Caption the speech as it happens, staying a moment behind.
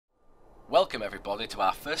Welcome everybody to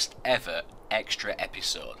our first ever extra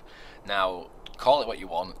episode. Now, call it what you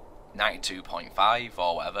want, 92.5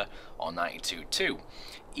 or whatever, or 92.2.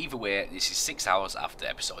 Either way, this is 6 hours after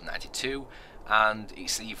episode 92, and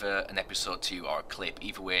it's either an episode 2 or a clip.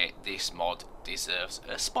 Either way, this mod deserves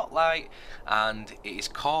a spotlight, and it is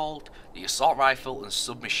called the Assault Rifle and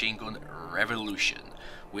Submachine Gun Revolution,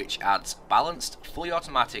 which adds balanced, fully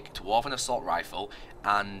automatic Dwarven Assault Rifle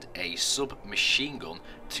and a submachine gun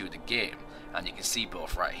to the game. And you can see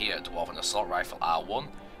both right here, Dwarven Assault Rifle R1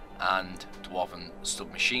 and Dwarven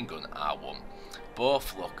Submachine Gun R1.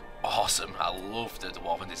 Both look awesome. I love the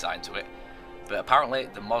Dwarven design to it. But apparently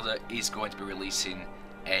the modder is going to be releasing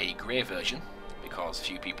a grey version because a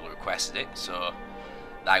few people requested it, so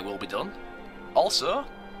that will be done. Also,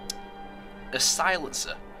 a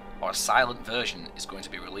silencer or a silent version is going to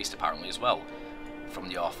be released apparently as well from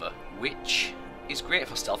the author, which is great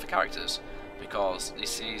for stealthy characters because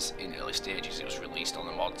this is in early stages. It was released on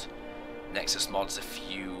the mod Nexus mods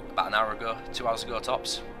about an hour ago, 2 hours ago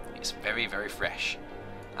tops. It's very fresh,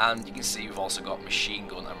 and you can see we've also got machine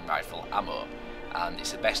gun and rifle ammo, and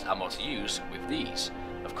it's the best ammo to use with these.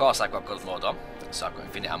 Of course I've got God mode on, so I've got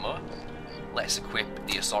infinite ammo. Let's equip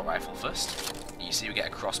the assault rifle first. You see we get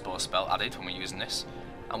a crossbow spell added when we're using this.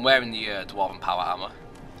 I'm wearing the Dwarven power armor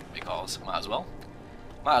because might as well,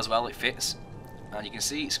 it fits, and you can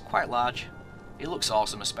see it's quite large. It looks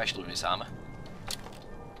awesome, especially with this armor.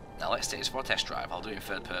 Now let's take this for a test drive. I'll do it in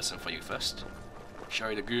third person for you first, show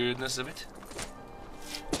you the goodness of it.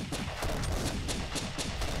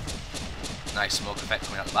 Nice smoke effect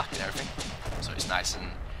coming out the back and everything, so it's nice and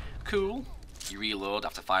cool. You reload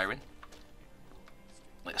after firing.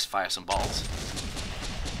 Let's fire some bottles.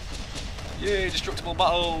 Yay, destructible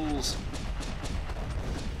bottles!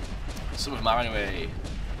 Some of them are anyway.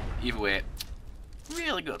 Either way,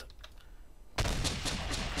 really good.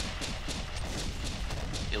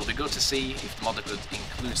 It'll be good to see if the modder could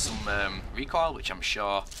include some recoil, which I'm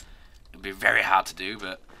sure it'll be very hard to do,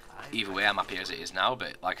 but either way I'm happy as it is now.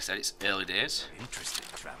 But like I said, it's early days.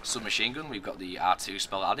 Submachine gun, we've got the R2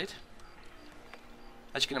 spell added.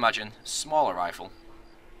 As you can imagine, smaller rifle.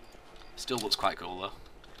 Still looks quite cool though.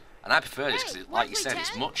 And I prefer this because, like you said,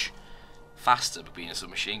 it's much faster being a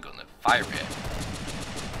submachine gun. The fire rate,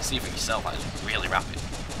 see for yourself, that is really rapid.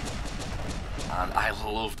 And I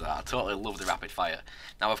love that. I totally love the rapid fire.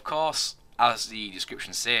 Now, of course, as the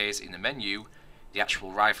description says in the menu, the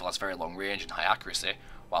actual rifle has very long range and high accuracy,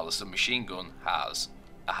 while the submachine gun has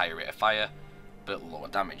a higher rate of fire, but lower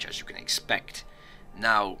damage, as you can expect.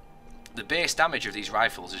 Now, the base damage of these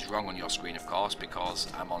rifles is wrong on your screen, of course, because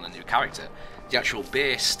I'm on a new character. The actual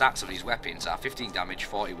base stats of these weapons are 15 damage,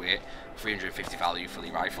 40 weight, 350 value for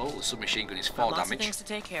the rifle. The submachine gun is 4 damage,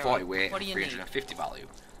 40 weight, and 350 value.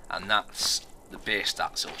 And that's the base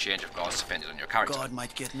stats. It'll change, of course, depending on your character. God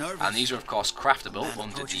might get nervous. And these are, of course, craftable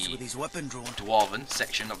under the Dwarven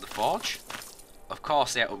section of the forge. Of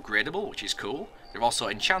course, they're upgradable, which is cool. They're also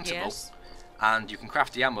enchantable, yes. And you can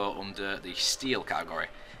craft the ammo under the steel category,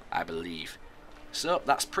 I believe. So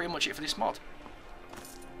that's pretty much it for this mod.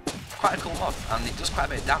 Quite a cool mod, and it does quite a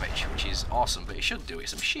bit of damage, which is awesome, but it should do.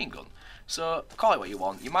 It's a machine gun. So call it what you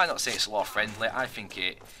want. You might not say it's lore friendly. I think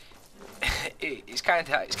it's kind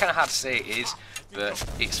of hard to say it is, but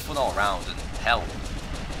it's fun all around. And hell,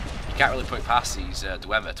 you can't really put it past these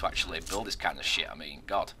Dwemer to actually build this kind of shit. I mean,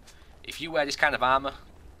 God, if you wear this kind of armor,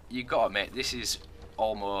 you gotta admit this is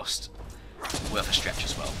almost worth a stretch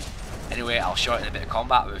as well. Anyway, I'll show it in a bit of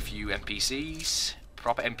combat with a few NPCs,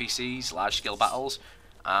 proper NPCs, large scale battles,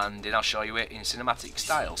 and then I'll show you it in cinematic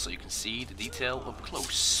style so you can see the detail up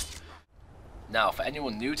close. Now, for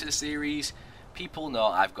anyone new to the series, people know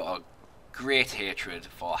I've got a great hatred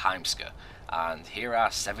for Heimsker, and here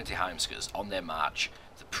are 70 Heimskers on their march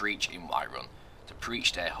to preach in Whiterun, to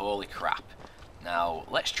preach their holy crap. Now,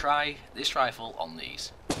 let's try this rifle on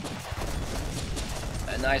these.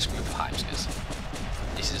 A nice group of Heimskers.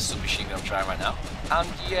 This is a submachine gun I'm trying right now, and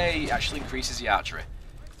yay, it actually increases the archery.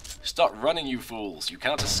 Stop running, you fools! You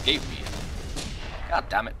cannot escape me! God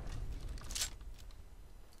damn it.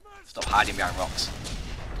 Stop hiding behind rocks.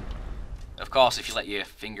 Of course, if you let your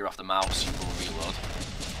finger off the mouse, you will reload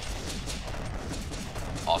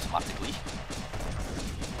automatically.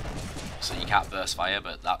 So you can't burst fire,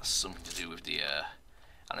 but that's something to do with the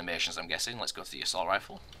animations, I'm guessing. Let's go to the assault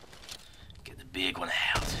rifle. Get the big one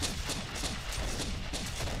out.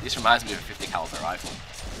 This reminds me of a 50 caliber rifle.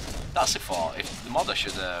 That's it for if the modder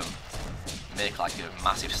should make like a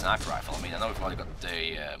massive sniper rifle. I mean, I know we've already got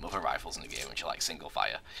the other rifles in the game, which are like single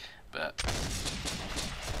fire, but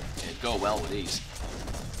it'd go well with these.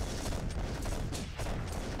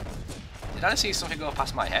 Did I see something go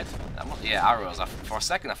past my head? Yeah, arrows. For a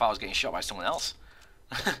second I thought I was getting shot by someone else.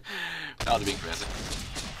 That would have been crazy.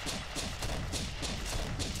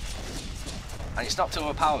 And it's not too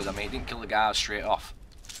overpowered. I mean, it didn't kill the guard straight off.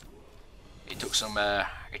 It took some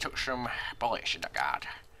bullets in the guard.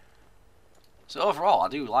 So overall, I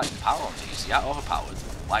do like the power on these. They are overpowered,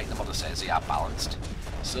 like the modder says. They are balanced.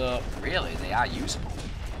 So really, they are usable.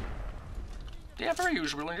 They are very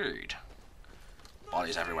usable indeed.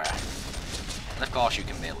 Bodies everywhere. And of course, you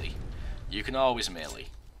can melee. You can always melee.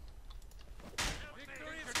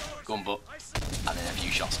 Gun butt, and then a few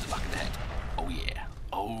shots to the back of the head. Oh yeah.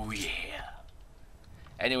 Oh yeah.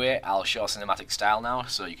 Anyway, I'll show cinematic style now,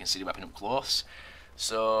 so you can see the weapon up close.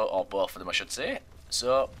 So, or both of them I should say.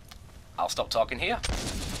 So, I'll stop talking here.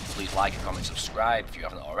 Please like, comment, subscribe if you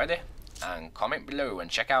haven't already. And comment below and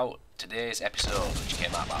check out today's episode, which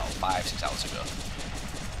came out about 5-6 hours ago.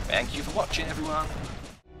 Thank you for watching, everyone.